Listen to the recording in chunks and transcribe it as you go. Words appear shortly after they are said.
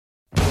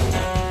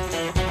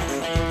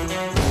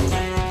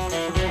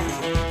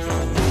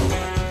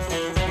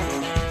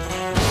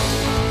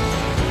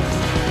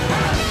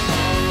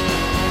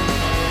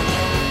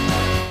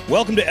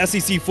Welcome to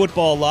SEC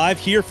Football Live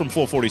here from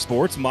 440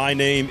 Sports. My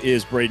name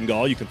is Braden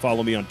Gall. You can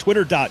follow me on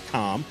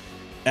twitter.com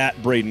at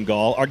Braden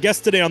Gall. Our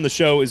guest today on the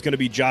show is going to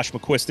be Josh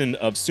McCuistion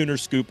of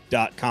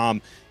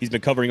Soonerscoop.com. He's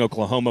been covering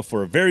Oklahoma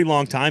for a very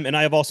long time, and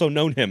I have also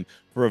known him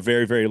for a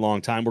very, very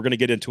long time. We're going to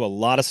get into a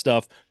lot of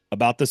stuff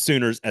about the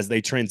Sooners as they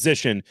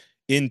transition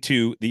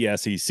into the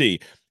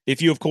SEC.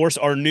 If you, of course,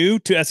 are new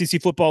to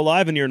SEC Football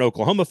Live and you're an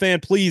Oklahoma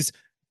fan, please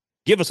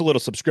give us a little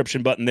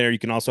subscription button there. You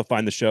can also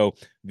find the show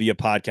via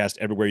podcast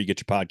everywhere you get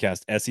your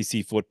podcast,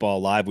 SEC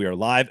Football Live. We are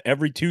live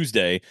every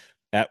Tuesday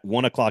at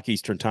 1 o'clock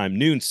Eastern Time,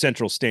 noon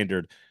Central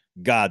Standard,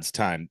 God's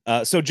time.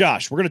 So,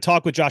 Josh, we're going to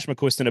talk with Josh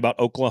McCuistion about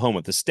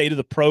Oklahoma, the state of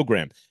the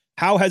program.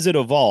 How has it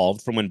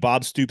evolved from when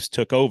Bob Stoops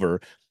took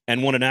over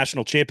and won a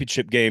national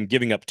championship game,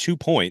 giving up 2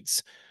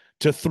 points,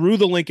 to through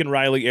the Lincoln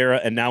Riley era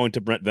and now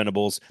into Brent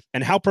Venables?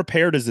 And how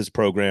prepared is this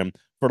program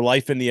for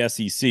life in the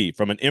SEC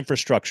from an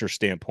infrastructure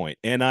standpoint,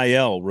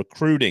 NIL,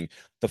 recruiting,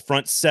 the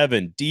front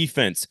seven,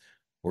 defense?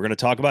 We're going to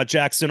talk about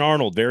Jackson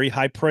Arnold, very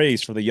high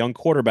praise for the young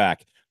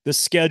quarterback, the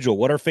schedule,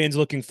 what are fans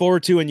looking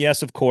forward to? And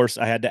yes, of course,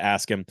 I had to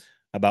ask him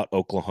about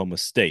Oklahoma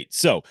State.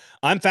 So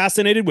I'm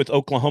fascinated with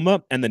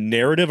Oklahoma and the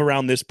narrative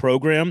around this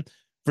program.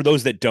 For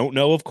those that don't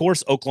know, of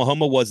course,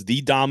 Oklahoma was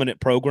the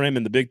dominant program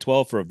in the Big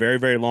 12 for a very,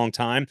 very long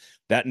time.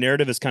 That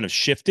narrative has kind of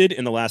shifted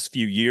in the last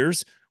few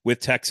years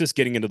with Texas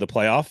getting into the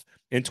playoff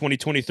in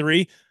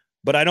 2023.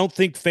 But I don't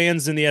think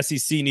fans in the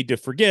SEC need to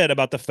forget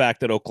about the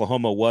fact that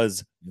Oklahoma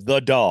was the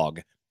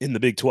dog in the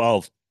Big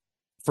 12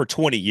 for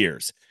 20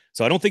 years.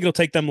 So I don't think it'll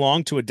take them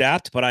long to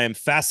adapt, but I am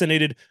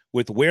fascinated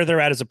with where they're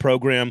at as a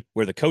program,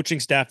 where the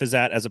coaching staff is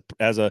at as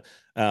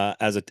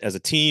a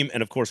team,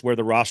 and of course where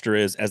the roster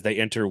is as they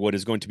enter what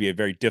is going to be a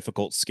very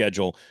difficult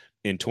schedule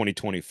in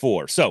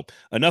 2024. So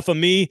enough of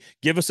me.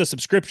 Give us a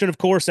subscription, of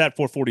course, at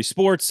 440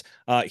 Sports.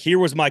 Here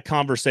was my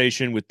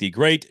conversation with the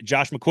great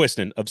Josh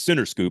McCuistion of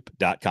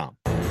Soonerscoop.com.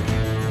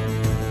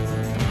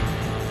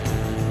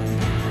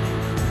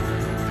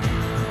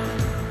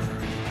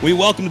 We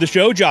welcome to the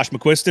show Josh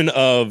McCuistion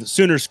of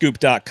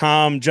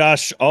Soonerscoop.com.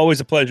 Josh, always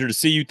a pleasure to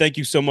see you. Thank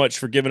you so much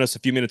for giving us a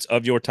few minutes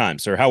of your time,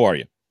 sir. How are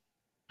you?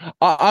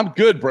 I'm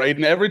good,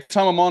 Braden. Every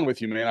time I'm on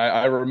with you, man,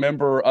 I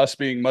remember us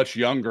being much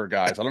younger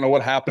guys. I don't know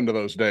what happened to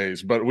those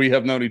days, but we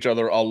have known each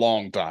other a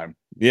long time.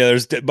 Yeah,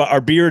 but our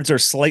beards are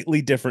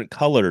slightly different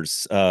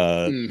colors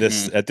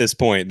at this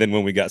point than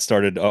when we got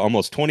started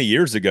almost 20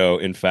 years ago,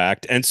 in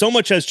fact. And so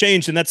much has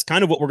changed, and that's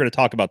kind of what we're going to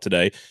talk about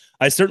today.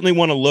 I certainly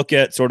want to look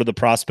at sort of the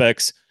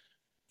prospects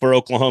for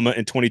Oklahoma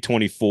in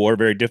 2024.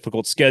 Very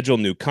difficult schedule,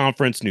 new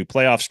conference, new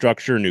playoff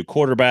structure, new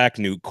quarterback,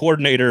 new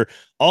coordinator,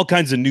 all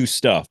kinds of new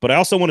stuff. But I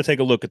also want to take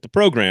a look at the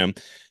program.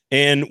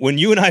 And when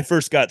you and I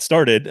first got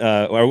started,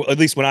 or at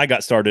least when I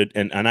got started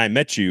and I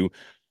met you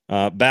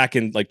back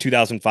in like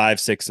 2005,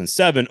 6, and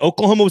 7,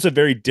 Oklahoma was a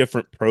very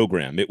different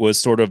program. It was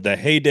sort of the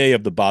heyday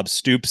of the Bob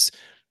Stoops.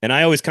 And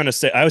I always kind of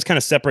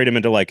separate them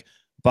into like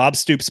Bob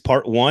Stoops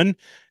part 1,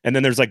 and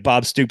then there's like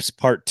Bob Stoops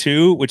part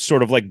 2, which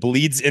sort of like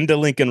bleeds into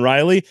Lincoln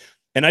Riley.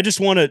 And I just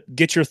want to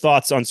get your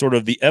thoughts on sort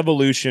of the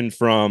evolution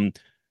from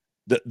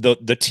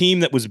the team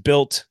that was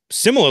built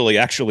similarly,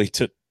 actually,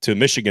 to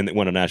Michigan that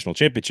won a national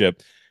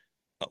championship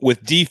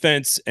with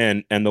defense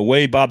and the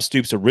way Bob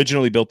Stoops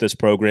originally built this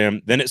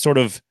program. Then it sort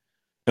of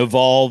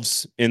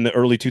evolves in the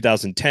early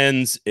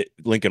 2010s.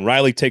 Lincoln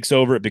Riley takes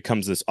over. It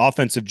becomes this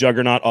offensive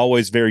juggernaut,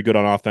 always very good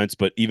on offense,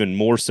 but even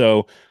more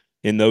so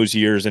in those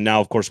years. And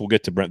now, of course, we'll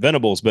get to Brent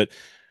Venables. But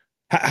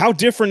how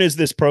different is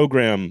this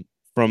program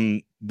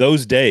from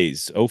those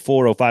days,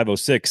 04, 05,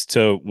 06,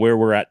 to where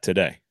we're at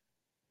today?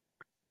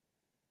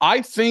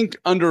 I think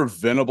under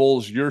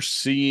Venables, you're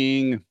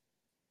seeing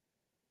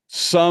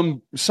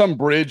some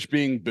bridge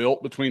being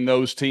built between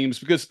those teams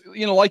because,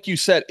 like you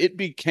said, it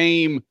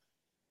became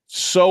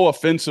so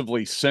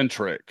offensively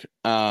centric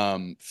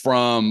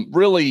from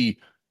really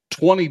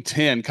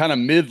 2010, kind of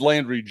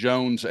mid-Landry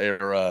Jones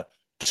era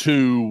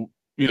to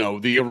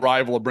the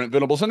arrival of Brent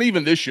Venables. And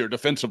even this year,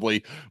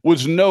 defensively,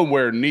 was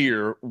nowhere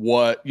near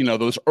what,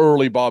 those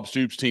early Bob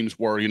Stoops teams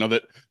were,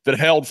 that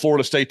held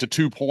Florida State to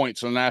 2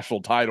 points in a national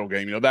title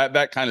game,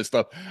 that kind of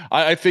stuff.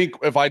 I think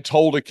if I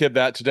told a kid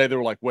that today, they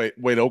were like, wait,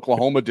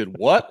 Oklahoma did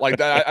what? Like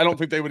that, I don't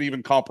think they would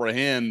even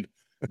comprehend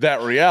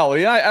that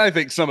reality. I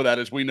think some of that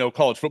is we know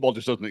college football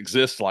just doesn't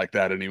exist like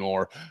that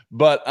anymore.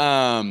 But,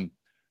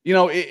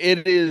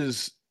 it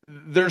is,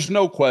 there's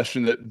no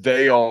question that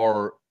they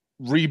are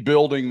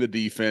rebuilding the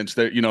defense.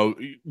 That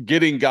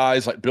getting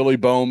guys like Billy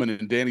Bowman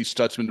and Danny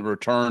Stutzman to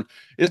return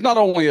is not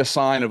only a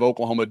sign of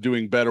Oklahoma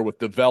doing better with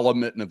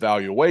development and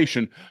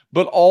evaluation,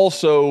 but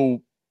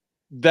also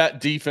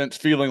that defense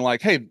feeling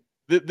like, hey,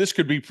 this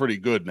could be pretty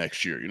good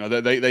next year.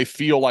 They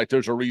feel like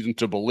there's a reason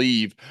to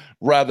believe,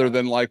 rather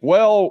than like,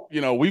 well,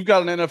 we've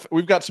got some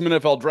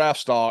NFL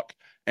draft stock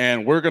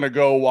and we're going to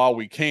go while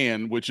we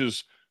can, which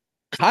is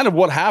kind of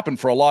what happened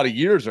for a lot of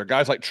years there.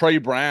 Guys like Trey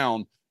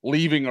Brown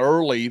leaving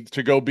early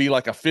to go be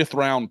like a 5th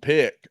round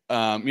pick,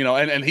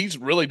 and he's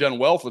really done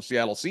well for the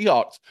Seattle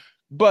Seahawks.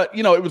 But,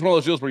 it was one of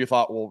those deals where you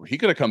thought, well, he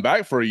could have come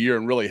back for a year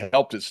and really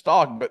helped his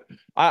stock. But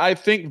I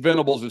think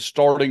Venables is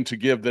starting to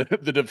give the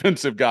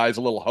defensive guys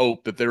a little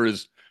hope that there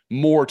is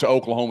more to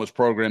Oklahoma's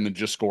program than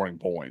just scoring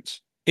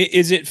points.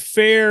 Is it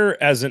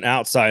fair as an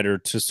outsider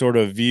to sort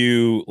of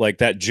view like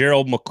that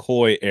Gerald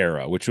McCoy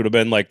era, which would have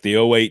been like the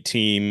 '08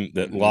 team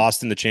that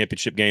lost in the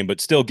championship game,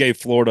 but still gave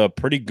Florida a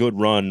pretty good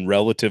run,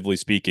 relatively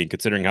speaking,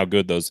 considering how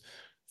good those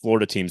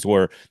Florida teams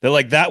were?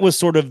 That was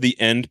sort of the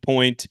end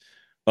point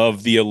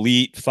of the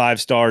elite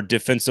 5-star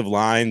defensive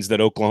lines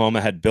that Oklahoma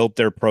had built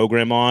their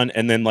program on.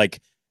 And then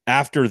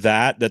after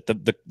that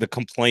the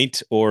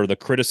complaint or the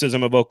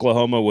criticism of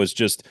Oklahoma was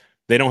just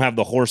they don't have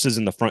the horses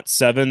in the front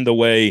seven the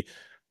way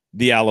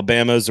the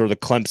Alabamas or the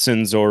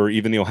Clemsons or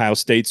even the Ohio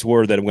States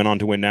were that went on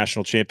to win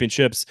national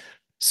championships.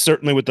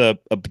 Certainly with a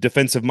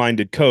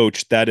defensive-minded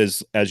coach, that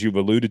is, as you've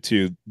alluded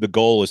to, the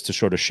goal is to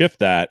sort of shift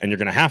that, and you're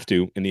going to have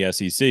to in the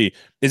SEC.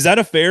 Is that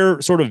a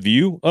fair sort of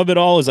view of it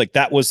all? Is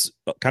that was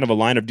kind of a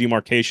line of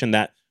demarcation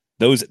that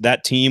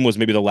that team was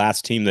maybe the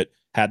last team that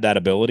had that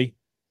ability?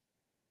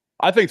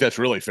 I think that's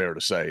really fair to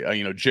say.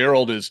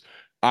 Gerald is,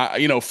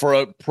 for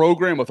a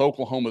program with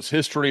Oklahoma's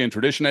history and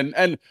tradition,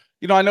 and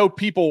I know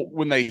people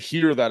when they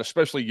hear that,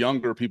 especially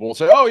younger people, will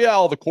say, "Oh yeah,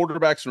 all the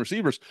quarterbacks and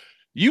receivers."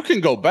 You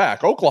can go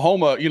back.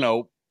 Oklahoma,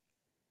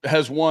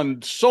 has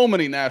won so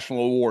many national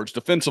awards,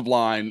 defensive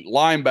line,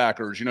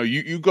 linebackers.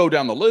 You go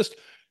down the list,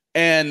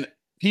 and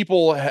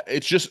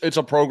it's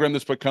a program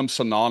that's become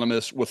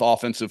synonymous with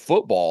offensive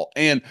football.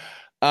 And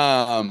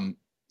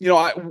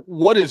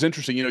what is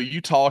interesting,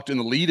 you talked in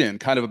the lead-in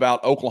kind of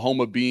about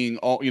Oklahoma being,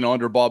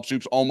 under Bob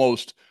Stoops,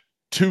 almost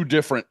two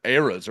different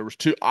eras. There was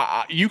two.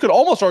 You could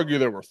almost argue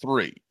there were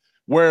three,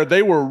 where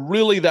they were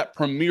really that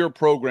premier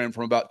program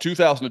from about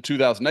 2000 to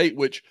 2008,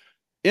 which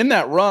in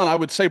that run, I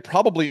would say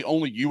probably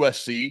only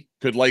USC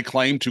could lay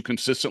claim to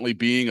consistently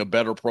being a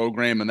better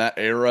program in that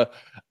era.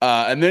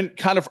 And then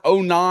kind of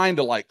 09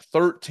 to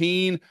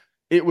 13,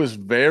 it was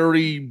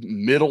very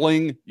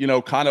middling.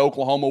 Kind of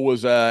Oklahoma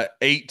was a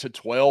 8 to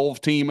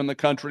 12 team in the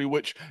country,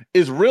 which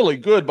is really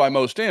good by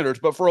most standards.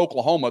 But for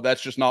Oklahoma,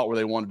 that's just not where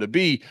they wanted to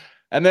be.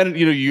 And then,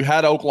 you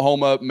had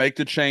Oklahoma make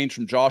the change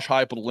from Josh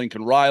Heupel to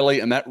Lincoln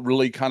Riley, and that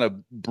really kind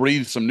of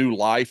breathed some new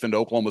life into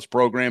Oklahoma's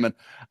program. And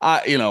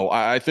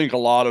I think a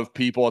lot of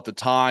people at the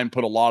time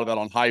put a lot of that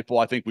on Heupel.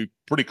 I think we've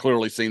pretty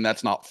clearly seen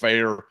that's not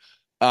fair.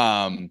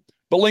 But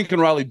Lincoln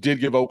Riley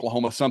did give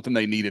Oklahoma something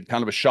they needed,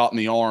 kind of a shot in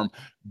the arm.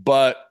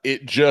 But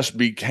it just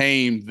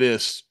became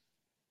this.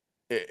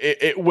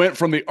 It went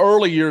from the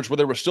early years where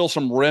there was still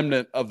some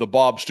remnant of the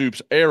Bob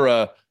Stoops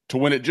era to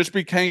when it just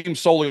became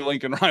solely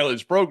Lincoln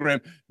Riley's program,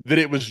 that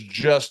it was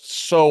just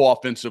so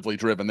offensively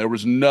driven. There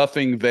was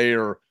nothing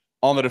there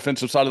on the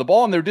defensive side of the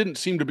ball, and there didn't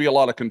seem to be a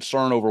lot of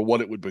concern over what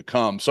it would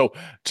become. So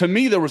to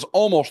me, there was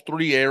almost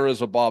three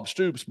eras of Bob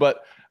Stoops, but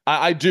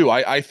I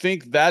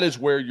think that is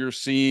where you're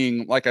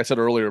seeing, like I said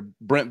earlier,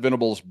 Brent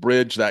Venables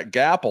bridge that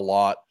gap a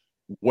lot,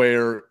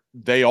 where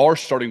they are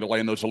starting to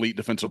land those elite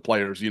defensive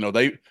players.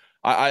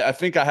 I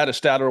think I had a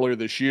stat earlier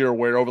this year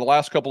where over the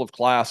last couple of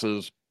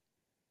classes,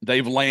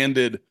 they've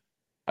landed,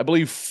 I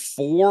believe,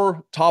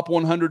 4 top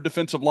 100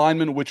 defensive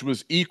linemen, which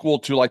was equal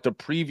to the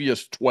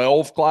previous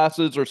 12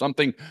 classes or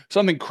something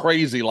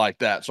crazy like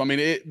that. So, I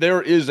mean,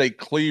 there is a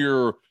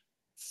clear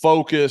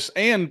focus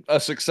and a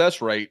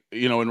success rate,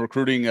 in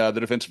recruiting the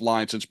defensive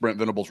line since Brent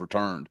Venables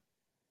returned.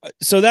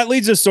 So that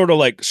leads us sort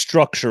of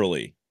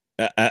structurally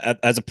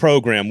as a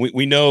program.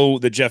 We know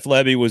that Jeff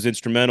Levy was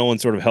instrumental in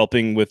sort of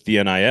helping with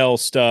the NIL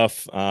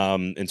stuff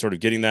and sort of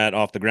getting that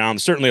off the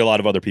ground. Certainly a lot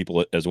of other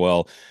people as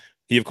well.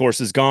 He, of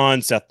course, is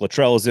gone. Seth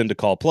Luttrell is in to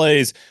call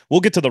plays. We'll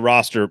get to the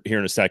roster here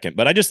in a second,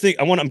 but I just think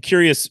I'm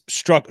curious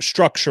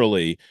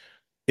structurally,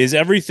 is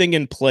everything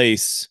in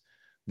place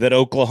that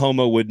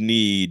Oklahoma would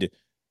need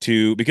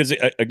to, because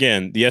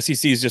again, the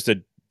SEC is just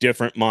a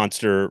different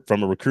monster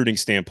from a recruiting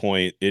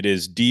standpoint. It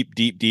is deep,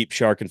 deep, deep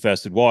shark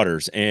infested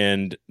waters,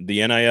 and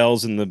the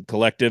NILs and the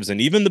collectives and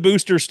even the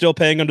boosters still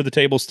paying under the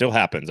table still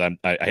happens.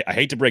 I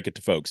hate to break it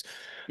to folks.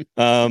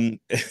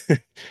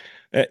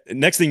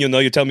 Next thing you'll know,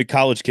 you tell me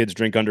college kids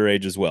drink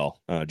underage as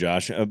well,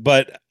 Josh.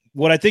 But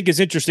what I think is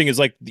interesting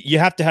is you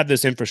have to have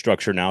this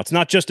infrastructure now. It's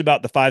not just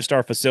about the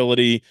 5-star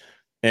facility.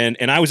 And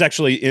I was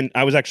actually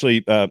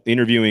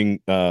interviewing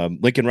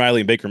Lincoln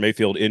Riley and Baker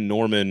Mayfield in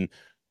Norman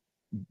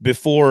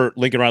before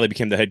Lincoln Riley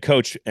became the head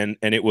coach, and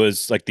it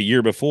was the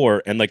year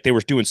before, and they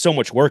were doing so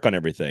much work on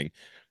everything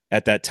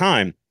at that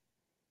time,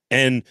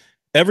 and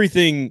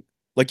everything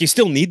you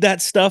still need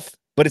that stuff,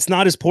 but it's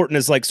not as important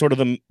as sort of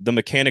the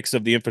mechanics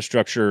of the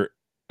infrastructure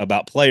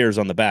about players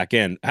on the back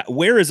end.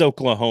 Where is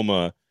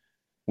Oklahoma?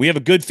 We have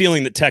a good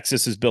feeling that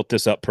Texas has built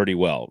this up pretty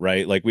well,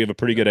 right? We have a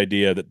pretty good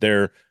idea that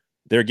they're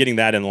getting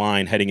that in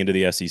line heading into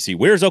the SEC.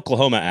 Where's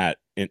Oklahoma at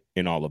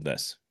in all of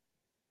this?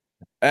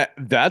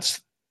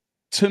 That's,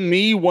 to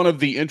me, one of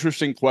the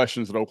interesting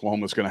questions that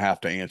Oklahoma is going to have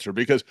to answer,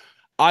 because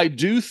I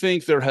do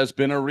think there has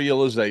been a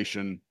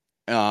realization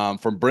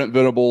from Brent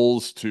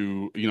Venables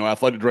to,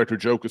 athletic director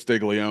Joe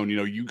Castiglione,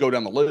 you go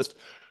down the list,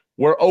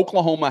 where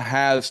Oklahoma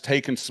has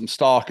taken some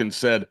stock and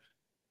said,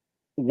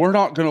 we're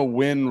not going to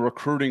win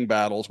recruiting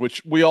battles,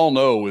 which we all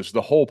know is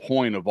the whole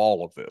point of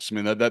all of this. I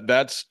mean,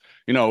 that's,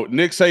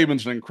 Nick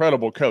Saban's an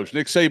incredible coach.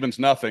 Nick Saban's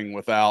nothing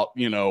without,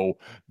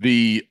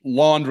 the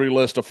laundry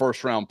list of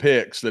first round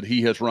picks that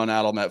he has run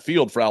out on that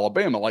field for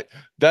Alabama. Like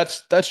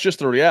that's just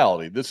the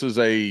reality. This is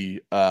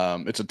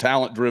it's a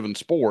talent driven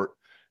sport.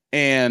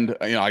 And,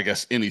 I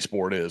guess any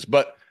sport is,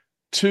 but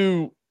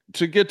to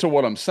get to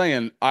what I'm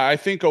saying, I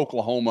think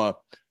Oklahoma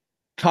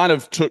kind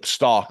of took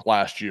stock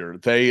last year.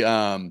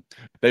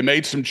 They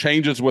made some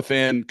changes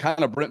within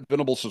kind of Brent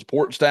Venables'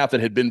 support staff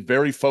that had been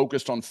very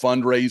focused on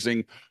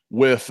fundraising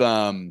with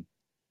an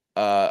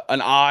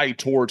eye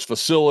towards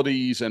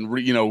facilities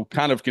and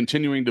kind of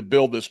continuing to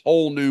build this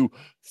whole new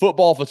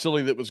football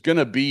facility that was going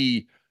to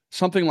be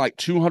something like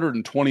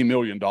 $220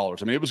 million. I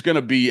mean, it was going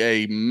to be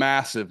a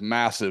massive,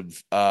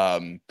 massive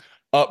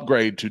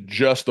upgrade to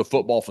just the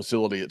football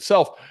facility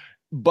itself.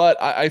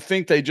 But I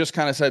think they just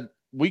kind of said,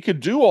 we could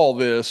do all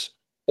this,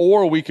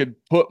 or we could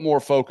put more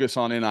focus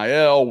on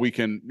NIL. We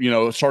can,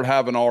 start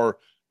having our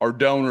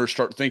donors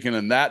start thinking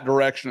in that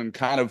direction and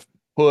kind of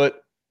put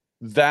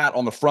that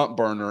on the front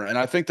burner. And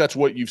I think that's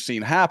what you've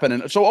seen happen.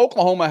 And so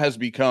Oklahoma has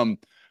become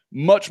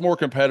much more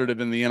competitive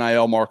in the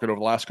NIL market over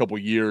the last couple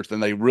of years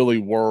than they really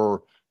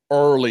were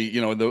early,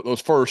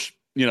 those first,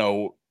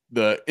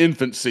 the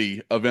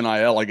infancy of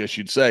NIL, I guess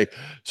you'd say.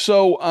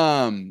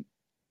 So,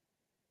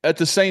 at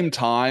the same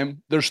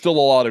time, there's still a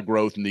lot of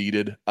growth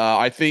needed.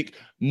 I think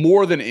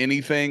more than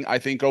anything, I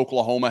think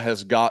Oklahoma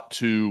has got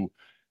to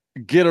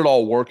get it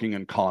all working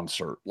in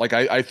concert. Like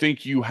I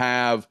think you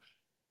have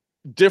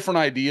different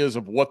ideas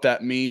of what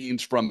that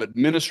means from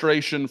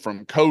administration,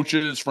 from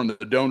coaches, from the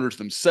donors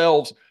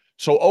themselves.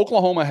 So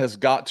Oklahoma has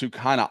got to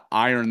kind of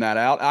iron that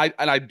out.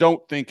 I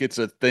don't think it's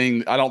a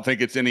thing. I don't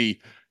think it's any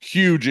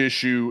huge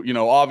issue.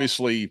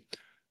 Obviously,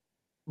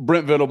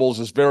 Brent Venables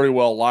is very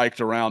well liked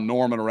around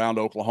Norman, around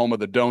Oklahoma.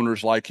 The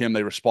donors like him.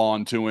 They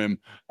respond to him.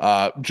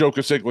 Joe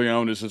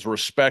Castiglione is as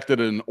respected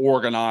and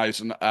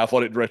organized an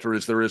athletic director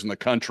as there is in the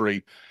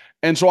country.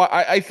 And so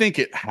I think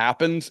it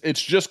happens.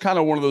 It's just kind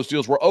of one of those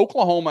deals where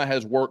Oklahoma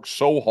has worked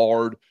so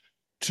hard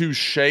to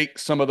shake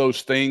some of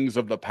those things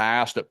of the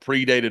past that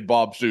predated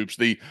Bob Stoops,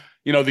 the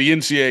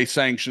NCAA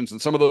sanctions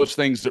and some of those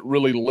things that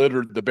really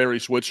littered the Barry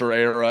Switzer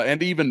era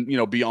and even,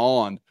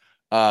 beyond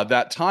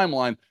that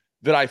timeline,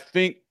 that I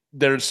think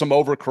there's some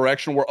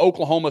overcorrection where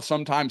Oklahoma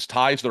sometimes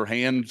ties their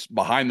hands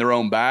behind their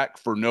own back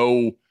for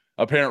no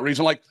apparent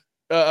reason. Like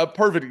a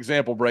perfect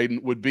example, Braden,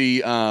 would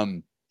be,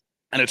 and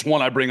it's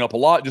one I bring up a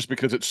lot just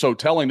because it's so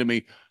telling to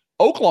me.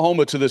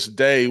 Oklahoma to this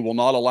day will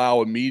not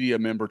allow a media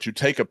member to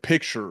take a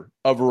picture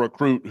of a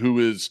recruit who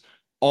is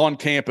on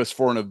campus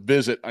for a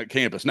visit at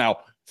campus. Now,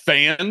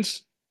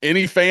 fans,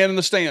 any fan in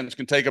the stands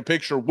can take a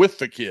picture with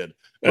the kid.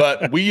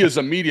 But we as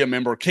a media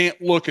member can't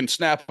look and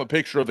snap a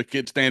picture of the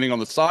kid standing on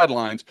the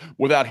sidelines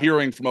without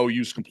hearing from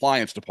OU's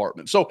compliance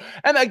department. So,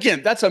 and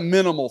again, that's a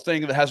minimal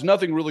thing that has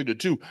nothing really to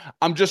do.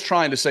 I'm just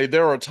trying to say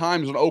there are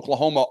times when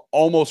Oklahoma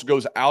almost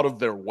goes out of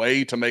their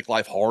way to make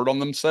life hard on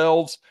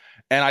themselves.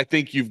 And I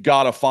think you've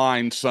got to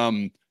find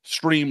some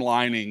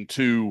streamlining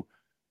to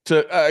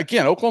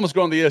again, Oklahoma's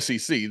going to the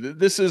SEC.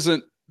 This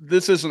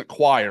isn't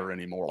choir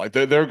anymore. Like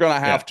they're going to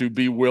have to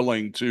be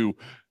willing to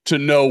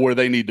know where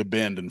they need to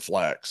bend and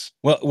flex.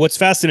 Well, what's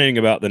fascinating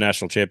about the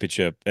national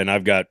championship, and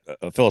I've got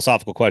a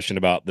philosophical question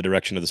about the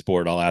direction of the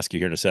sport I'll ask you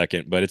here in a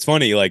second, but it's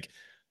funny, like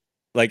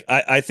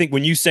I think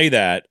when you say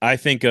that, I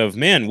think of,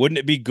 man, wouldn't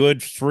it be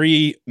good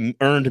free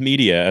earned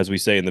media, as we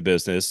say in the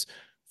business,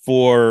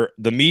 for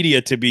the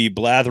media to be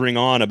blathering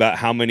on about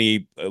how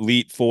many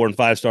elite 4- and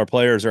 5-star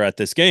players are at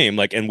this game,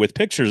 like, and with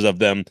pictures of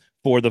them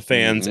for the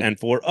fans and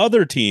for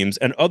other teams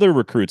and other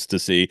recruits to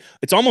see.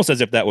 It's almost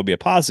as if that would be a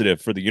positive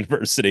for the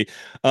university.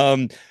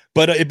 But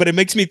it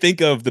makes me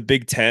think of the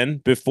Big Ten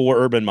before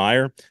Urban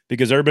Meyer,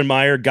 because Urban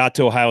Meyer got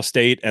to Ohio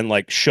State and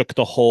like shook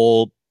the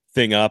whole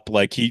thing up.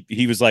 Like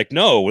he was like,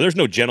 no, there's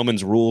no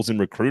gentleman's rules in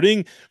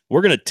recruiting.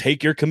 We're going to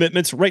take your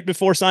commitments right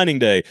before signing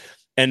day.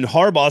 And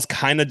Harbaugh's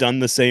kind of done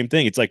the same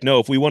thing. It's like, no,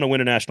 if we want to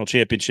win a national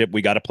championship,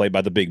 we got to play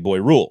by the big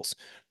boy rules,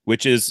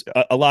 which is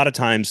a lot of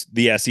times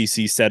the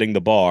SEC setting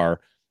the bar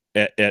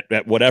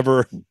at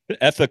whatever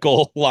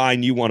ethical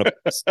line you want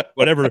to,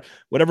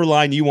 whatever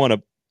line you want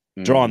to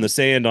draw in the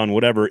sand on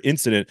whatever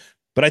incident.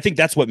 But I think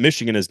that's what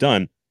Michigan has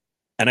done.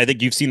 And I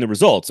think you've seen the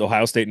results.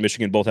 Ohio State and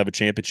Michigan both have a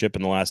championship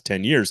in the last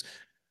 10 years.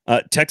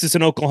 Texas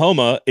and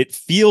Oklahoma, it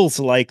feels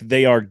like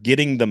they are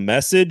getting the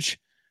message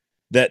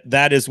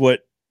that is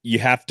what you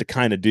have to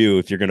kind of do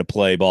if you're going to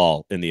play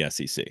ball in the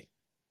SEC.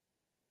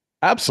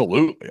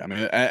 Absolutely. I mean,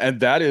 and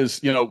that is,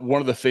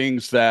 one of the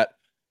things that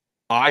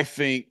I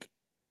think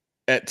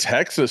at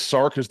Texas,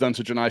 Sark has done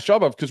such a nice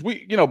job of, because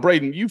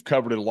Braden, you've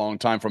covered it a long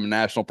time from a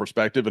national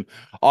perspective, and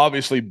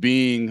obviously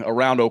being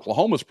around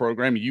Oklahoma's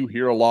program, you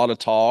hear a lot of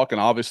talk,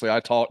 and obviously I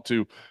talk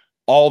to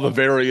all the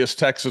various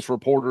Texas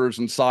reporters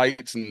and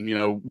sites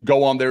and,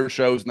 go on their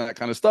shows and that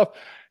kind of stuff.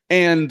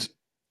 And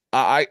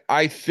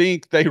I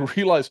think they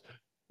realize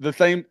the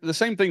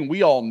same thing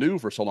we all knew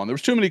for so long. There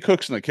was too many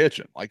cooks in the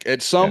kitchen. Like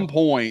at some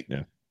point,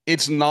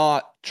 it's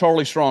not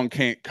Charlie Strong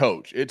can't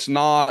coach. It's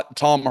not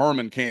Tom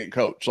Herman can't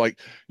coach. Like,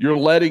 you're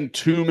letting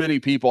too many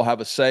people have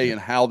a say in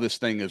how this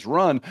thing is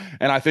run.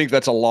 And I think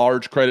that's a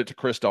large credit to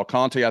Chris Del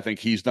Conte. I think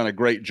he's done a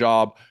great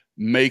job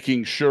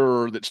making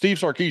sure that Steve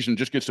Sarkisian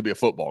just gets to be a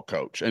football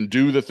coach and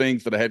do the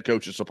things that a head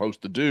coach is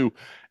supposed to do.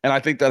 And I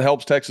think that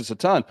helps Texas a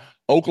ton.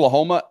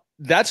 Oklahoma,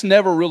 that's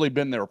never really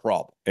been their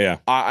problem. Yeah.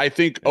 I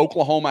think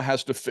Oklahoma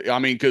has to, I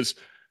mean, because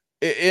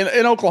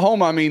in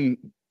Oklahoma, I mean,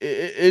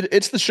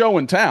 it's the show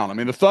in town. I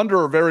mean, the Thunder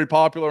are very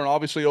popular, and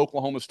obviously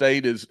Oklahoma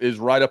State is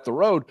right up the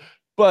road.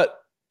 But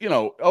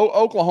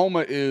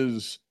Oklahoma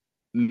is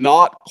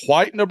not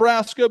quite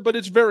Nebraska, but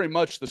it's very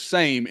much the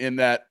same in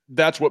that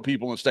that's what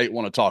people in the state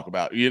want to talk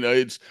about.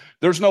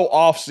 There's no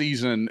off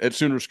season at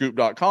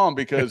Soonerscoop.com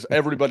because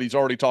everybody's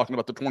already talking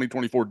about the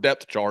 2024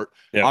 depth chart.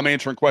 Yep. I'm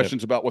answering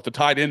questions about what the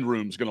tight end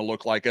room is going to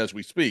look like as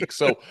we speak.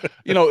 So,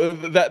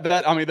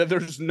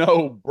 there's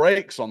no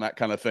breaks on that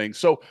kind of thing.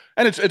 So,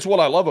 and it's what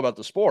I love about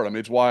the sport. I mean,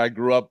 it's why I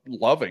grew up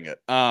loving it.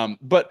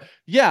 But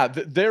yeah,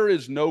 there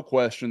is no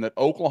question that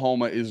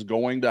Oklahoma is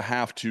going to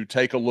have to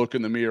take a look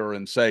in the mirror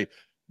and say,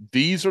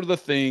 these are the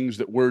things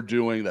that we're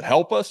doing that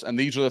help us, and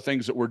these are the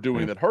things that we're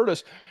doing that hurt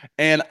us.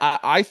 And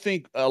I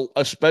think,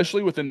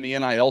 especially within the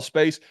NIL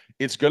space,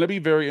 it's going to be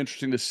very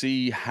interesting to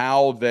see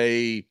how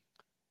they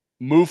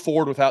move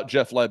forward without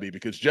Jeff Lebby,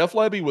 because Jeff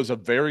Lebby was a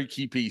very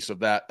key piece of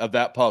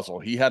that puzzle.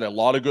 He had a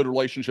lot of good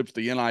relationships with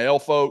the NIL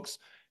folks,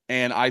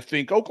 and I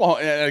think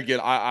Oklahoma. And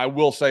again, I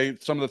will say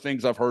some of the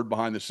things I've heard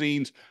behind the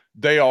scenes,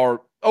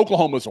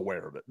 Oklahoma's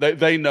aware of it.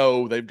 They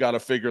know they've got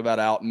to figure that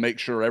out and make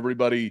sure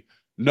everybody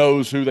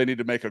knows who they need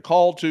to make a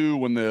call to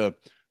when the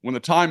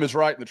time is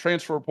right in the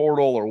transfer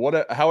portal or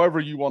whatever, however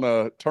you want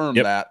to term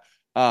that.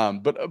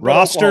 But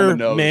roster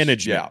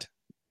management.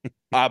 Yeah,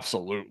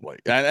 absolutely.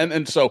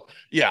 And so,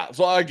 yeah.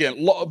 So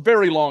again,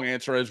 very long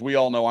answer. As we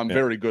all know, I'm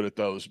very good at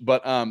those,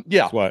 but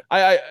yeah,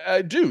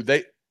 I do.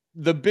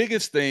 The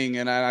biggest thing,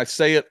 and I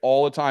say it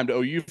all the time to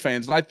OU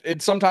fans, and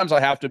sometimes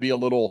I have to be a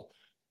little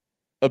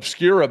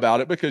obscure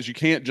about it because you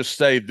can't just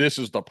say this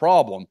is the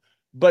problem,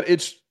 but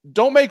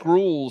don't make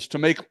rules to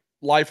make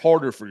life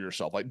harder for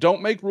yourself. Like,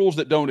 don't make rules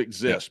that don't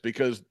exist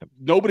because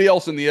nobody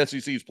else in the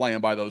SEC is playing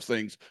by those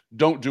things.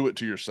 Don't do it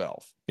to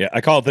yourself. Yeah,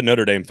 I call it the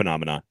Notre Dame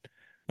phenomenon.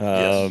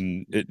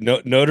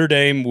 Notre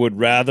Dame would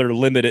rather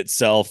limit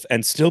itself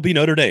and still be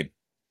Notre Dame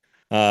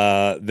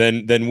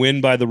than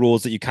win by the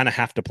rules that you kind of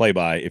have to play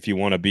by if you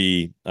want to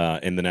be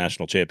in the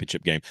national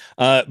championship game.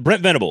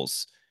 Brent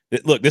Venables.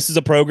 Look, this is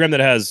a program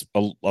that has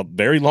a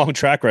very long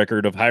track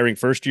record of hiring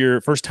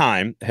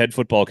first-time head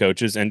football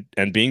coaches and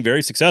being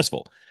very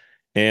successful.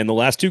 And the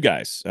last two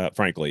guys,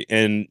 frankly.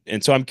 And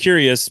so I'm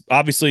curious,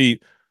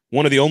 obviously,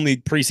 one of the only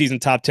preseason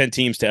top 10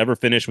 teams to ever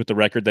finish with the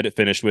record that it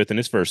finished with in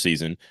his first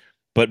season,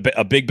 but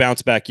a big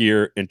bounce back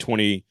year in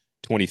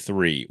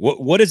 2023.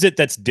 What is it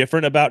that's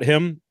different about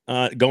him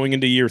going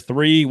into year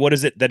 3? What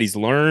is it that he's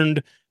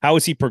learned? How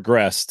has he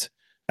progressed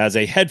as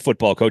a head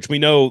football coach? We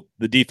know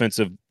the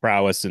defensive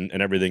prowess and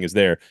everything is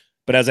there,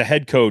 but as a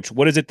head coach,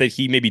 what is it that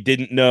he maybe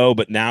didn't know,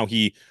 but now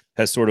he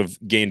has sort of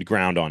gained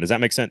ground on? Does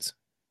that make sense?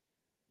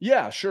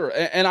 Yeah, sure.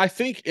 And I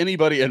think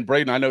anybody, and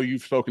Braden, I know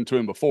you've spoken to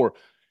him before,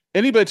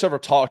 anybody that's ever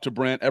talked to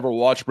Brent, ever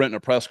watched Brent in a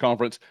press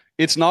conference,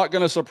 it's not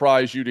going to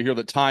surprise you to hear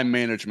that time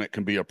management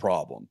can be a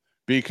problem.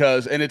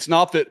 And it's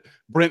not that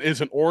Brent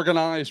isn't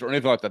organized or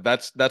anything like that.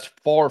 That's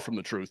far from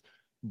the truth.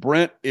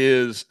 Brent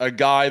is a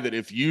guy that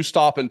if you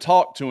stop and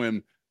talk to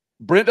him,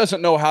 Brent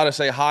doesn't know how to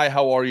say, hi,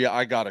 how are you?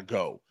 I got to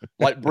go.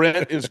 Like,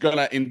 Brent is going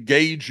to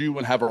engage you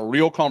and have a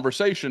real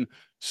conversation.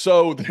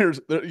 So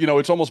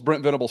it's almost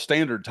Brent Venables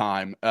standard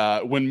time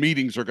when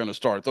meetings are going to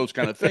start, those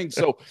kind of things.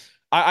 So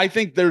I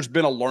think there's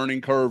been a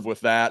learning curve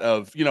with that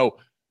of,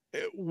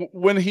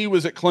 when he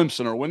was at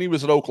Clemson or when he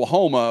was at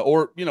Oklahoma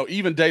or,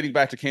 even dating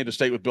back to Kansas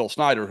State with Bill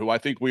Snyder, who I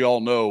think we all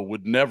know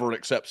would never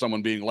accept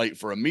someone being late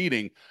for a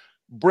meeting.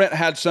 Brent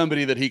had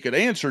somebody that he could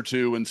answer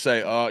to and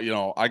say,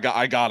 I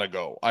gotta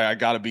go. I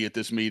gotta be at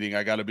this meeting.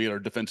 I gotta be at our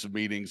defensive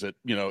meetings at,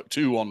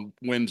 2 on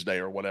Wednesday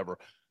or whatever.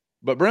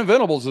 But Brent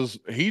Venables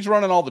he's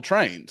running all the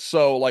trains.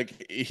 So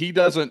like, if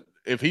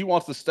he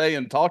wants to stay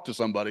and talk to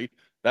somebody,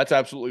 that's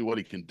absolutely what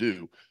he can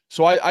do.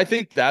 So I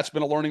think that's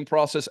been a learning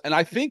process. And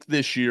I think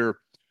this year,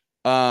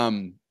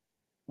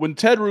 when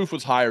Ted Roof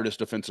was hired as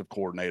defensive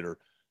coordinator,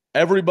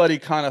 everybody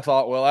kind of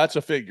thought, well, that's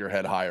a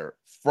figurehead hire.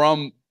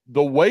 From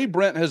the way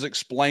Brent has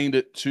explained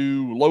it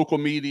to local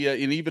media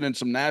and even in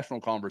some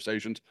national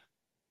conversations,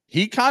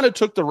 he kind of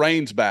took the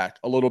reins back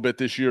a little bit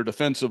this year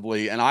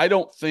defensively. And I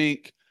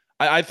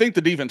think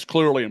the defense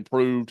clearly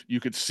improved. You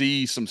could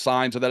see some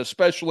signs of that,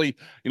 especially,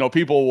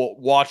 people will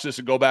watch this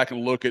and go back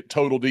and look at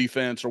total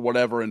defense or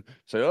whatever and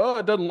say, oh,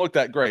 it doesn't look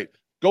that great.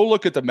 Go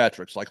look at the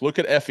metrics. Like, look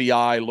at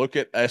FEI, look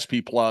at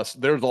SP+.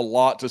 There's a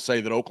lot to say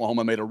that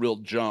Oklahoma made a real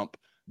jump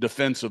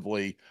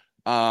defensively.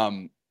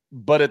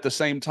 But at the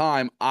same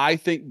time, I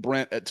think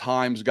Brent at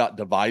times got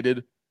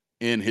divided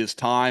in his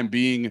time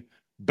being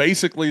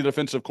basically the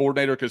defensive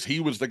coordinator because he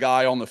was the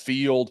guy on the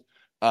field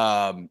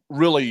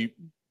really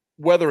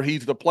whether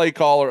he's the play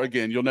caller,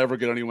 again, you'll never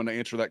get anyone to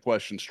answer that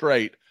question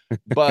straight.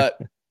 But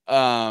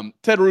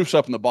Ted Roof's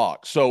up in the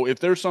box. So if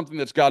there's something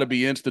that's got to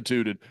be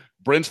instituted,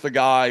 Brent's the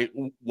guy.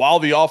 While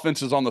the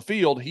offense is on the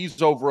field,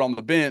 he's over on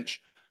the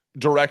bench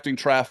directing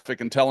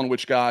traffic and telling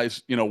which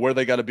guys, where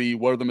they got to be,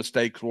 where the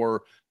mistakes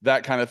were,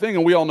 that kind of thing.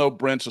 And we all know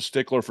Brent's a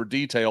stickler for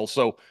detail.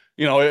 So,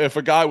 if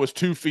a guy was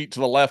 2 feet to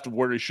the left of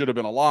where he should have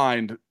been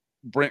aligned,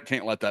 Brent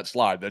can't let that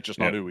slide. That's just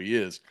not who he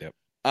is. Yep.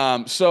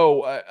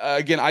 So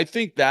again, I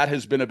think that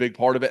has been a big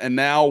part of it. And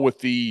now with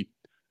the,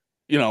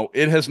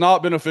 it has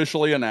not been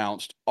officially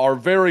announced. Our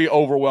very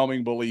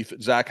overwhelming belief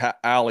that Zach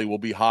Alley will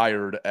be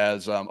hired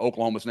as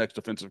Oklahoma's next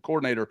defensive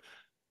coordinator.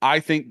 I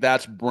think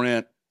that's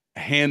Brent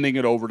handing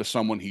it over to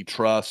someone he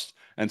trusts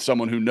and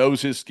someone who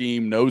knows his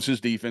scheme, knows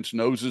his defense,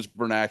 knows his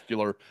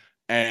vernacular.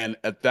 And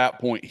at that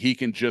point, he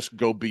can just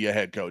go be a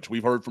head coach.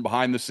 We've heard from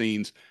behind the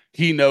scenes,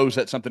 he knows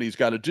that's something he's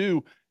got to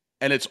do.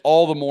 And it's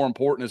all the more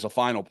important as a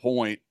final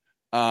point.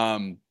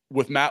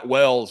 With Matt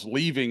Wells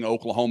leaving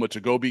Oklahoma to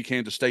go be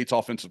Kansas State's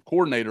offensive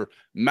coordinator,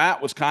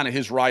 Matt was kind of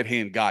his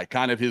right-hand guy,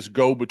 kind of his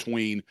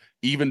go-between,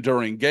 even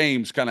during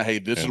games, kind of, hey,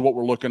 this is what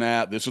we're looking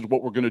at. This is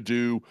what we're going to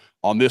do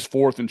on this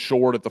 4th and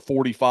short at the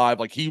 45.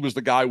 Like, he was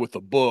the guy with the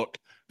book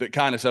that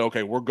kind of said,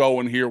 okay, we're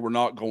going here, we're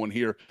not going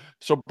here.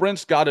 So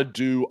Brent's got to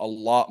do a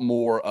lot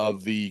more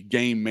of the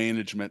game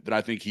management than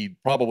I think he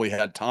probably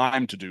had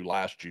time to do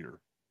last year.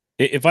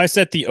 If I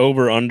set the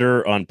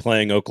over-under on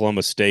playing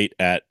Oklahoma State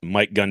at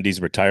Mike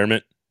Gundy's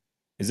retirement,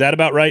 is that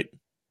about right?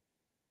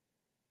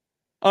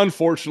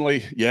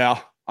 Unfortunately,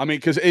 yeah. I mean,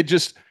 because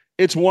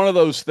it's one of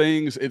those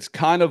things. It's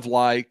kind of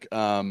like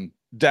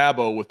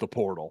Dabo with the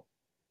portal.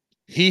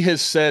 He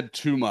has said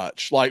too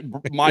much. Like,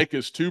 Mike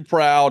is too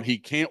proud. He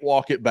can't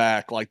walk it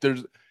back. Like,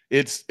 it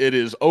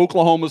is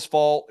Oklahoma's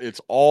fault.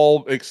 It's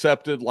all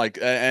accepted. Like,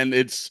 and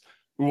it's,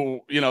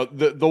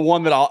 the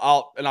one that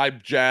I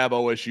jab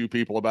OSU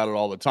people about it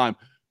all the time.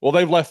 Well,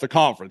 they've left the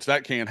conference.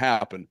 That can't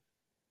happen.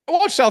 I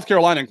watch South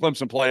Carolina and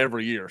Clemson play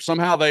every year.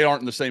 Somehow they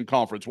aren't in the same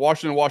conference.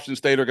 Washington and Washington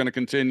State are going to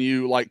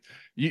continue. Like,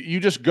 you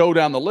just go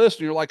down the list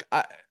and you're like,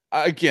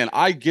 I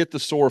get the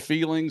sore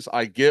feelings.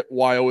 I get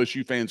why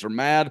OSU fans are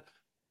mad.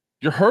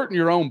 You're hurting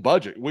your own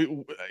budget.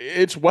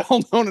 It's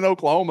well known in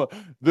Oklahoma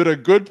that a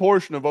good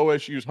portion of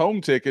OSU's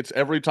home tickets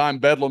every time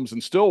Bedlam's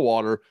in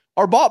Stillwater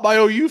are bought by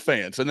OU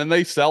fans, and then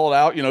they sell it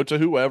out, to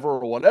whoever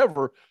or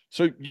whatever.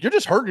 So you're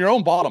just hurting your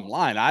own bottom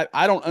line.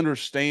 I don't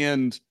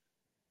understand.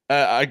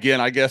 Again,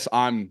 I guess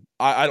I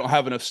don't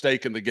have enough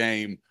stake in the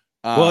game.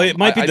 Well, it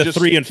might be the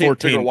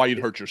 3-14. Why you'd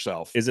hurt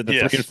yourself? Is it the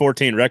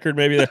 3-14 record?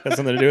 Maybe that has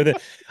something to do with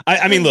it.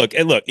 I mean, look,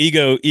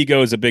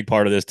 ego is a big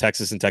part of this.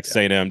 Texas and Texas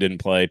A&M didn't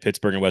play.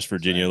 Pittsburgh and West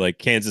Virginia, like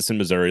Kansas and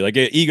Missouri, like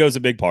ego is a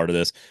big part of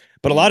this.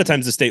 But a lot of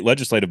times the state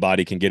legislative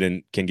body can get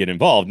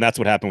involved, and that's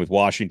what happened with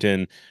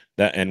Washington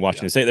and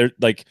Washington State. They're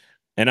like,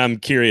 and I'm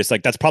curious,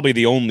 like that's probably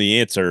the only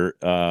answer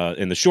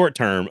in the short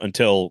term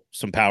until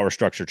some power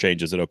structure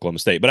changes at Oklahoma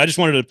State. But I just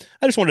wanted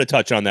to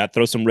touch on that,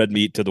 throw some red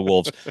meat to the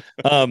wolves.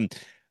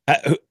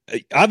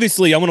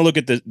 Obviously, I want to look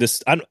at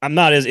this. I'm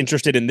not as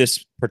interested in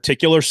this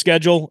particular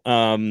schedule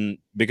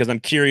because I'm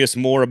curious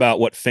more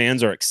about what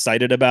fans are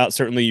excited about.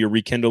 Certainly, you're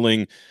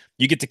rekindling.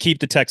 You get to keep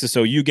the Texas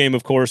OU game,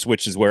 of course,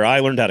 which is where I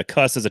learned how to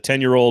cuss as a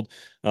 10-year-old.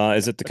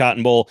 Is at the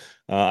Cotton Bowl.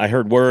 I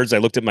heard words. I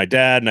looked at my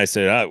dad and I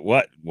said,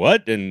 "What?"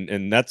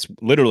 And that's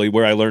literally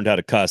where I learned how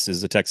to cuss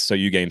is the Texas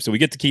OU game. So we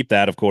get to keep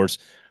that, of course.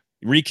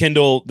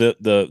 Rekindle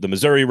the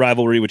Missouri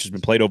rivalry, which has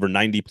been played over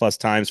 90 plus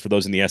times for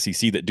those in the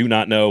SEC that do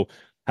not know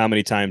how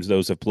many times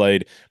those have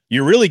played.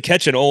 You're really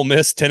catching Ole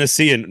Miss,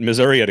 Tennessee, and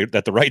Missouri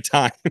at the right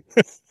time.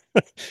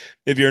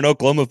 If you're an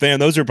Oklahoma fan,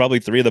 those are probably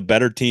 3 of the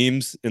better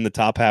teams in the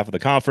top half of the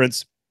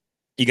conference.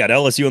 You got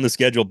LSU on the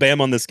schedule,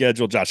 Bam on the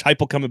schedule, Josh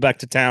Heupel coming back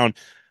to town,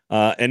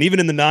 and even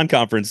in the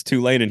non-conference,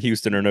 Tulane and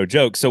Houston are no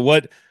joke. So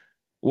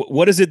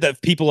what is it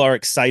that people are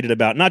excited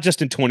about? Not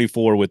just in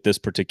 24 with this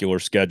particular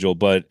schedule,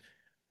 but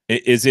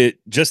is it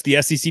just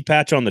the SEC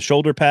patch on the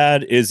shoulder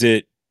pad? Is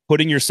it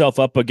putting yourself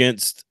up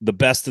against the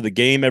best of the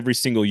game every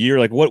single year?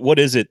 Like what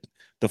is it?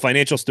 The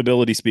financial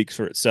stability speaks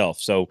for itself.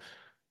 So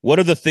what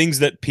are the things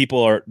that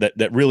people are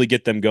that really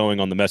get them going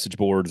on the message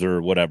boards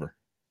or whatever?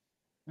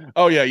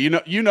 Oh yeah,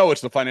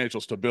 it's the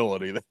financial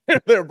stability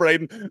there,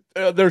 Braden.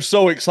 They're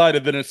so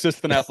excited that an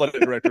assistant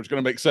athletic director is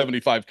going to make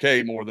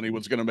 $75K more than he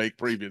was going to make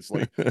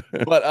previously.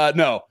 But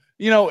no,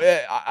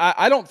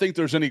 I don't think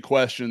there's any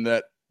question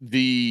that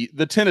the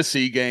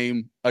Tennessee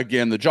game,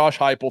 again, the Josh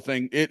Heupel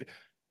thing,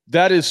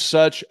 that is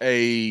such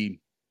a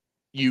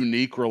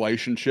unique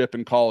relationship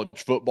in college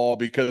football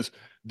because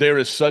there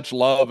is such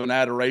love and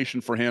adoration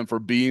for him for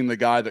being the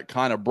guy that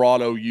kind of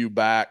brought OU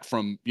back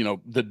from,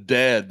 the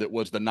dead that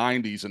was the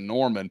 90s in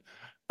Norman.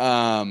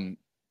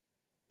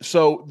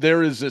 So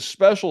there is this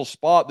special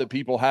spot that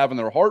people have in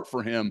their heart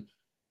for him,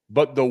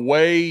 but the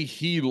way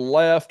he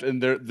left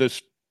and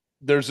there's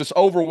this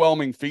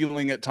overwhelming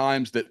feeling at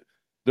times that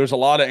there's a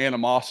lot of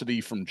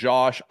animosity from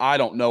Josh. I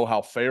don't know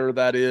how fair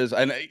that is.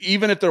 And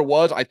even if there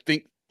was, I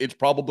think it's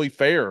probably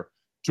fair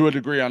to a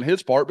degree on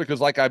his part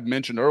because like I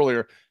mentioned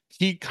earlier,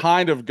 he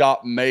kind of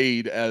got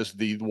made as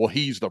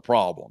he's the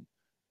problem.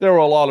 There were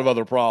a lot of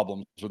other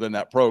problems within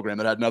that program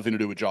that had nothing to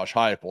do with Josh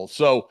Heupel.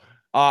 So,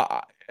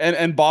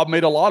 and Bob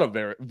made a lot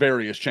of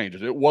various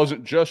changes. It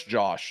wasn't just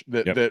Josh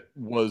that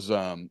was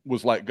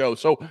let go.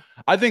 So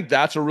I think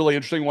that's a really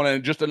interesting one,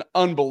 and just an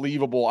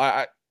unbelievable.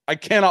 I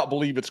cannot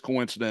believe it's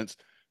coincidence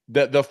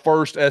that the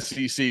first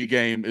SEC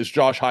game is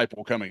Josh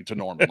Heupel coming to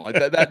Norman. Like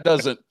that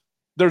doesn't.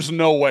 There's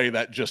no way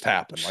that just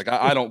happened. Like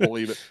I don't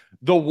believe it.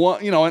 The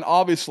one, and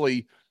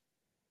obviously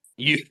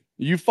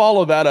you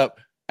follow that up.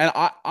 And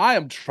I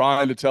am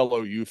trying to tell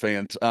OU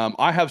fans,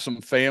 I have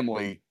some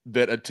family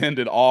that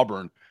attended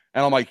Auburn,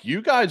 and I'm like,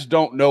 you guys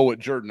don't know what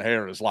Jordan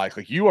Hare is like.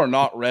 Like, you are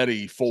not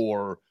ready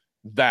for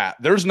that.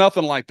 There's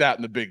nothing like that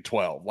in the Big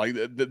 12. Like,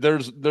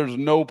 there's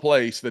no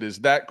place that is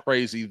that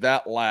crazy,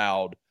 that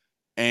loud,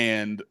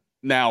 and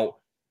now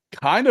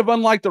kind of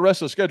unlike the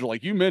rest of the schedule.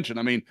 Like you mentioned,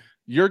 I mean,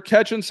 you're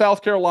catching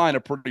South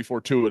Carolina pretty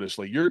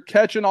fortuitously. You're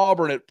catching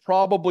Auburn at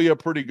probably a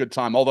pretty good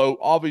time, although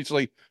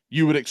obviously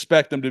you would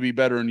expect them to be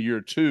better in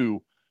year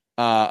two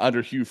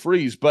under Hugh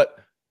Freeze. But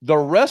the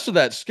rest of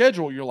that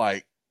schedule, you're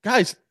like,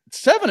 guys,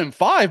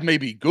 7-5 may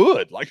be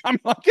good. Like, I'm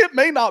like, it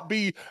may not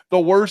be the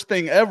worst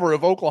thing ever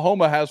if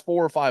Oklahoma has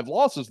 4 or 5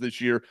 losses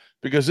this year,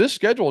 because this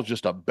schedule is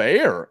just a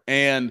bear.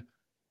 And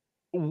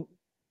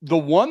the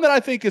one that I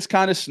think is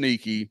kind of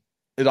sneaky,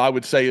 is I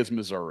would say, is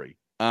Missouri.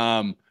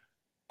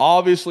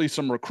 Obviously,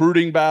 some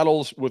recruiting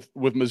battles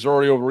with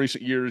Missouri over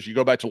recent years. You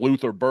go back to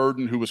Luther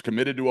Burden, who was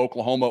committed to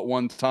Oklahoma at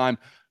one time.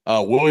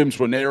 Williams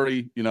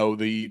Nwaneri,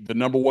 the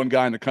number one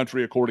guy in the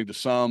country according to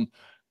some,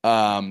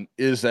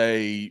 was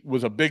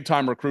a big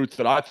time recruit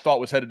that I thought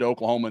was headed to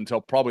Oklahoma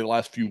until probably the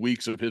last few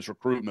weeks of his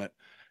recruitment.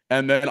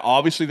 And then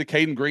obviously the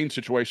Caden Green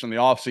situation in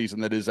the offseason,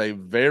 that is a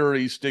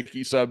very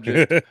sticky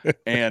subject,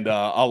 and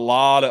a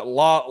lot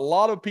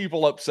of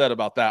people upset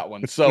about that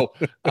one. So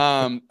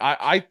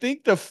I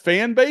think the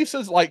fan base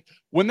is like,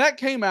 when that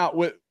came out,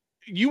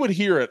 you would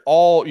hear it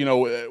all,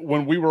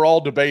 when we were all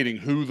debating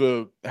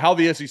how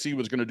the SEC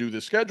was going to do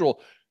this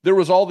schedule, there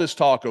was all this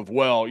talk of,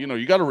 well,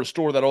 you got to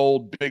restore that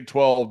old Big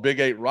 12,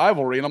 Big 8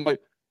 rivalry. And I'm like,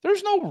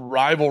 there's no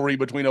rivalry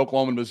between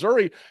Oklahoma and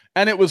Missouri.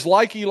 And it was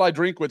like Eli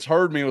Drinkwitz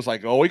heard me and was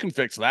like, oh, we can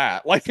fix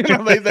that. Like,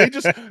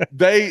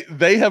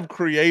 they have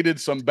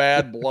created some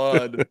bad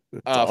blood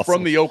awesome.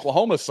 From the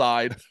Oklahoma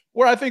side,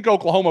 where I think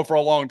Oklahoma for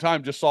a long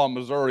time just saw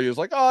Missouri as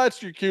like, oh,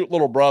 that's your cute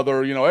little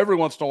brother. Every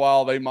once in a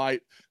while they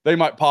might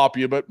pop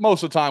you, but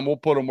most of the time we'll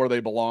put them where they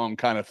belong,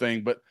 kind of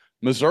thing. But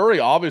Missouri,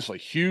 obviously,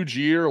 huge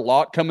year, a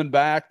lot coming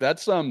back. That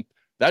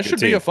should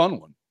be a fun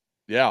one.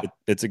 Yeah.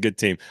 It's a good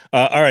team.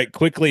 All right,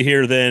 quickly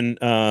here then,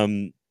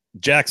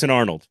 Jackson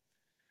Arnold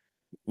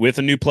with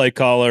a new play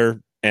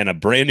caller and a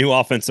brand new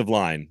offensive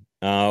line.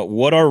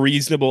 What are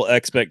reasonable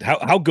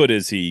how good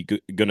is he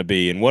going to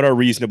be, and what are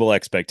reasonable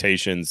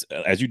expectations?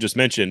 As you just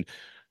mentioned,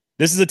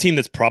 this is a team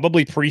that's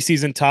probably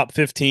preseason top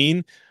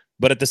 15,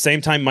 but at the same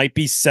time might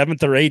be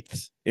 7th or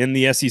 8th in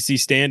the SEC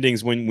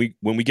standings when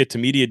we get to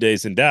media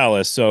days in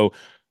Dallas. So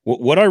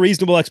what are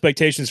reasonable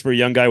expectations for a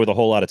young guy with a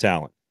whole lot of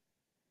talent?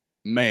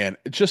 Man,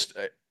 just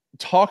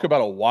talk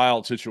about a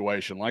wild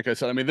situation. Like I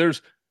said, I mean,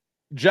 there's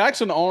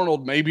Jackson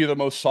Arnold may be the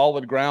most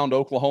solid ground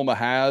Oklahoma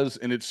has,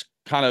 and it's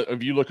kind of,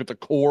 if you look at the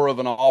core of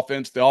an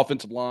offense, the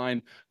offensive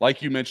line,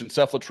 like you mentioned,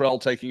 Seth Luttrell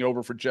taking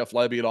over for Jeff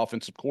Lebby at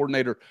offensive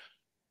coordinator.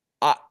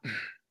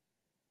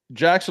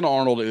 Jackson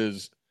Arnold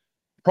is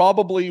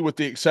probably, with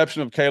the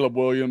exception of Caleb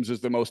Williams,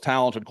 is the most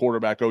talented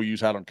quarterback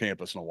OU's had on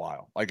campus in a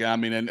while. Like, I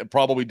mean, and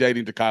probably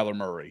dating to Kyler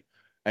Murray.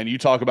 And you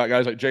talk about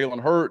guys like Jalen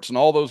Hurts and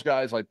all those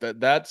guys like that.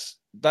 That's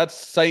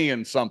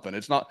saying something.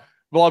 It's not.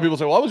 A lot of people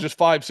say, well, that was just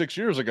 5-6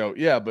 years ago.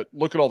 Yeah, but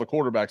look at all the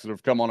quarterbacks that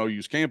have come on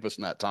OU's campus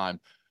in that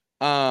time.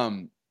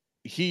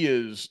 He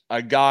is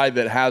a guy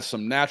that has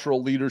some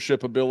natural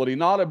leadership ability,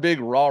 not a big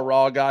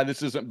rah-rah guy.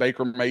 This isn't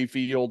Baker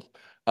Mayfield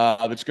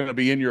that's going to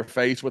be in your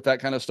face with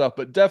that kind of stuff,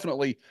 but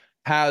definitely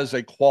has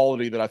a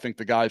quality that I think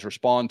the guys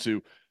respond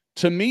to.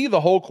 To me, the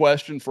whole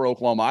question for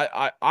Oklahoma,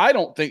 I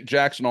don't think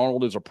Jackson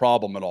Arnold is a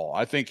problem at all.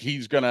 I think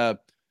there's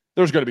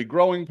going to be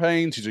growing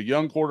pains. He's a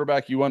young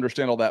quarterback. You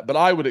understand all that. But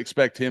I would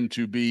expect him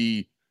to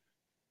be,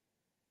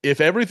 if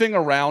everything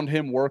around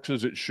him works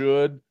as it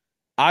should,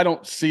 I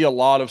don't see a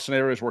lot of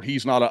scenarios where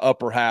he's not an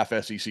upper half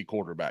SEC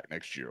quarterback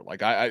next year.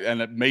 Like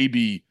that may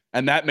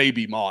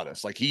be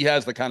modest. Like, he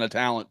has the kind of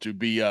talent to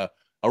be a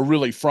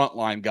really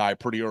frontline guy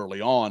pretty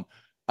early on.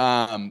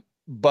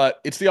 But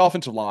it's the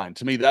offensive line.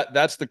 To me,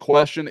 that's the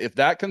question. If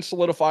that can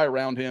solidify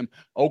around him,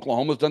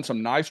 Oklahoma's done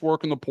some nice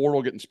work in the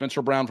portal, getting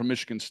Spencer Brown from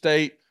Michigan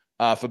State,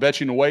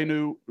 Fabechi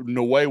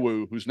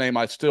Nwewu, whose name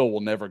I still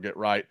will never get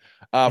right,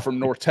 from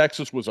North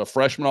Texas, was a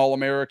freshman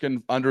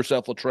All-American under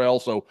Seth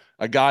Luttrell, so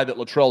a guy that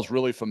Luttrell's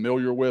really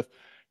familiar with.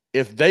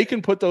 If they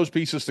can put those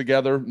pieces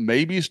together,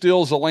 maybe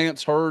still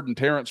Zalance Hurd and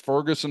Terrence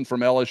Ferguson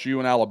from LSU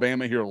and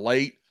Alabama here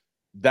late,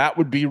 that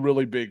would be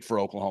really big for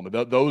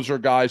Oklahoma. Those are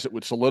guys that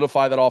would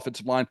solidify that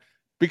offensive line,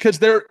 because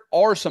there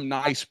are some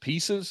nice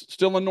pieces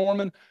still in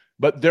Norman,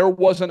 but there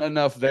wasn't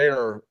enough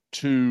there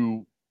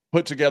to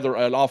put together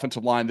an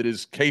offensive line that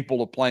is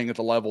capable of playing at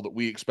the level that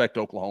we expect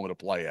Oklahoma to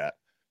play at.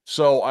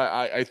 So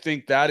I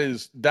think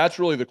that's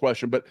really the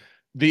question. But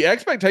the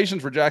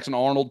expectations for Jackson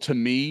Arnold to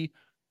me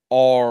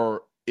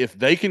are, if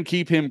they can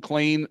keep him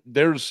clean,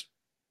 there's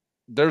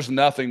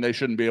nothing they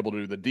shouldn't be able to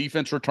do. The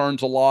defense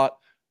returns a lot.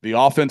 The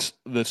offense,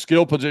 the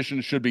skill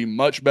positions should be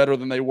much better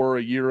than they were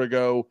a year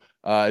ago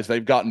as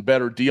they've gotten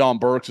better. Deion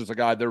Burks is a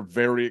guy they're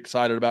very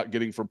excited about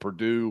getting from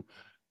Purdue.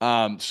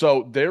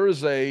 So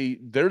there's a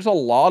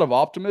lot of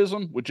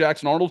optimism with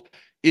Jackson Arnold.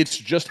 It's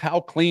just how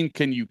clean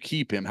can you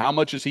keep him? How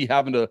much is he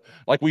having to,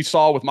 like we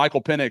saw with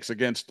Michael Penix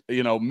against,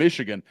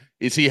 Michigan,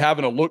 is he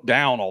having to look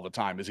down all the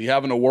time? Is he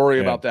having to worry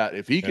about that?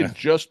 If he can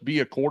just be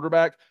a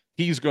quarterback,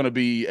 he's going to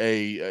be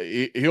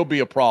he'll be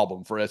a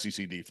problem for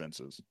SEC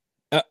defenses.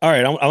 All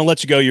right, I'll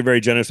let you go. You're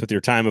very generous with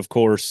your time, of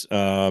course.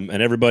 And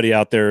everybody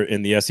out there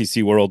in the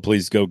SEC world,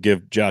 please go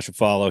give Josh a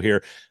follow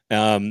here.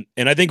 And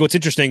I think what's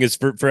interesting is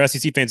for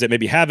SEC fans that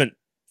maybe haven't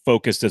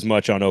focused as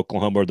much on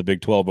Oklahoma or the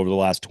Big 12 over the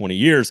last 20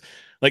 years,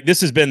 like this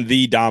has been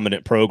the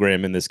dominant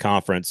program in this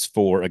conference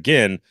for,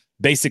 again,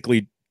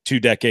 basically 2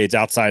 decades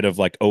outside of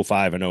like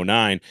 05 and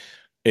 09.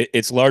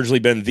 It's largely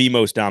been the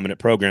most dominant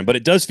program, but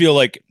it does feel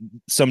like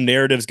some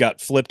narratives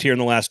got flipped here in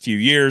the last few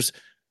years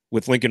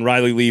with Lincoln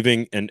Riley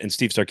leaving and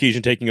Steve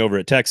Sarkisian taking over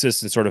at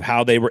Texas and sort of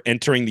how they were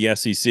entering the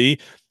SEC.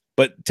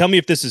 But tell me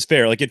if this is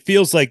fair. Like, it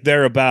feels like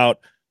they're about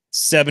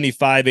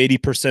 75,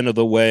 80% of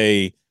the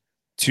way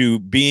to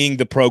being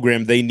the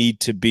program they need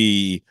to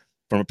be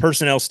from a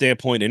personnel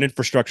standpoint, an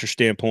infrastructure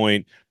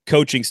standpoint,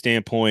 coaching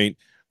standpoint,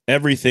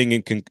 everything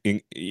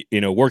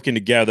in working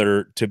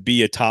together to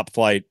be a top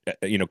flight,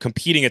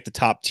 competing at the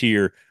top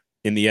tier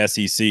in the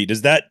SEC.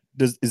 Is that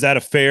a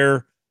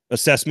fair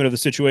assessment of the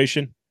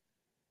situation?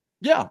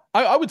 Yeah,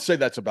 I would say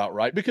that's about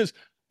right because,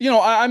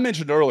 I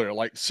mentioned earlier,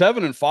 like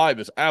 7-5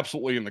 is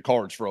absolutely in the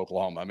cards for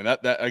Oklahoma. I mean,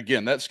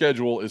 that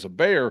schedule is a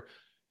bear.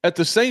 At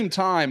the same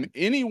time,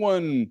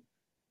 anyone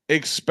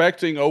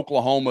expecting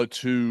Oklahoma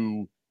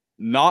to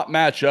not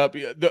match up,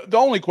 the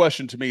only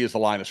question to me is the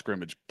line of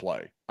scrimmage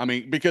play. I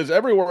mean, because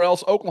everywhere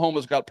else,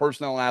 Oklahoma's got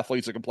personnel and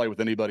athletes that can play with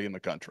anybody in the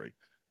country.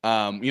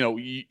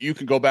 You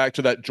can go back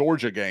to that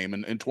Georgia game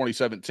in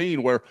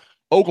 2017 where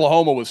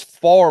Oklahoma was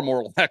far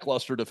more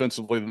lackluster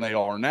defensively than they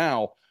are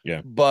now.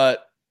 Yeah.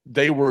 But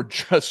they were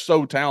just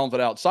so talented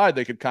outside,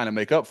 they could kind of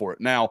make up for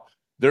it. Now,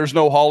 there's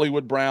no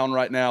Hollywood Brown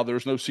right now.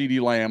 There's no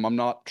CeeDee Lamb. I'm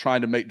not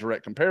trying to make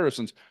direct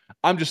comparisons.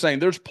 I'm just saying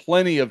there's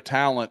plenty of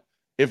talent.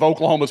 If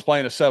Oklahoma's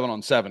playing a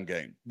 7-on-7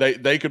 game,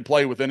 they could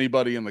play with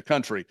anybody in the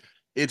country.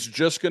 It's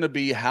just going to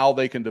be how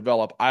they can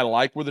develop. I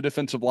like where the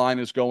defensive line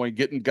is going,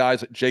 getting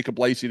guys like Jacob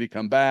Lacey to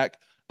come back.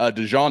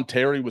 DeJoun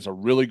Terry was a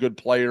really good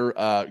player,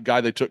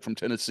 guy they took from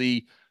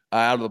Tennessee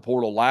out of the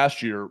portal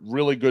last year.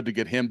 Really good to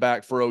get him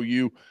back for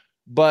OU.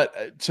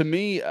 But to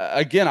me,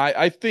 again,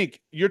 I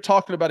think you're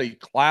talking about a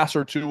class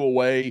or two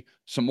away,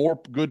 some more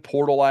good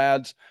portal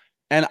ads.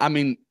 And I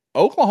mean,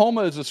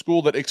 Oklahoma is a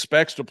school that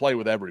expects to play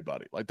with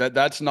everybody. Like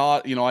that's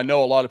not, I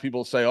know a lot of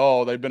people say,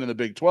 oh, they've been in the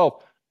Big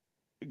 12.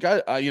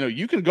 Guy,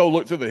 you can go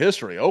look through the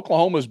history.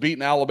 Oklahoma's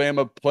beaten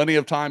Alabama plenty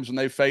of times when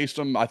they faced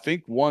them. I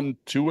think won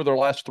 2 of their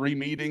last 3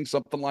 meetings,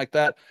 something like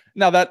that.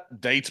 Now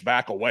that dates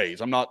back a ways.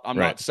 I'm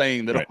not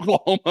saying that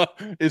Oklahoma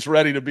is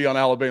ready to be on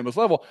Alabama's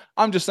level.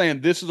 I'm just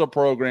saying this is a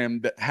program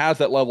that has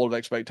that level of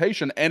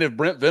expectation. And if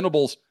Brent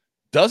Venables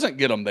doesn't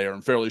get them there in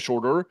fairly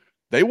short order,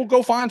 they will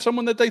go find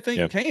someone that they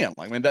think can.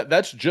 I mean,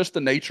 that's just the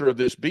nature of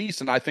this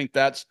beast. And I think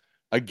that's,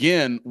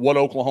 again, what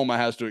Oklahoma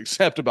has to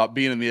accept about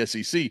being in the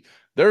SEC.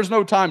 There's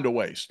no time to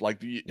waste. Like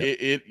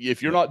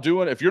if you're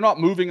not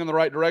moving in the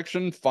right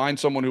direction, find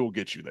someone who will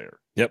get you there.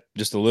 Yep.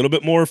 Just a little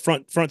bit more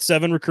front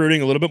 7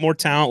 recruiting, a little bit more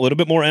talent, a little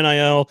bit more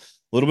NIL,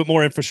 a little bit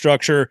more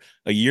infrastructure,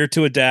 a year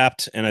to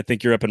adapt. And I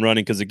think you're up and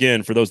running. Cause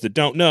again, for those that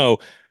don't know,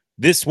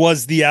 this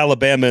was the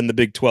Alabama in the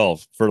Big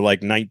 12 for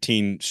like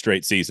 19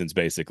 straight seasons,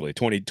 basically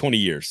 20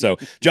 years. So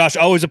Josh,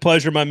 always a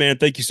pleasure, my man.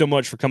 Thank you so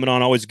much for coming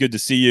on. Always good to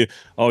see you.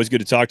 Always good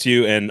to talk to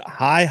you, and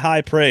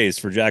high praise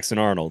for Jackson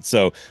Arnold.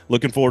 So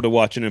looking forward to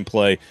watching him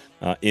play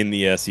in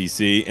the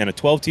SEC, and a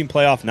 12-team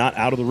playoff not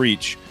out of the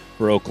reach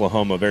for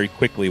Oklahoma very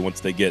quickly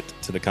once they get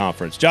to the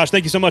conference. Josh,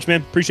 thank you so much,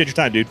 man. Appreciate your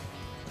time, dude.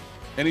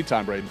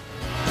 Anytime, Braden.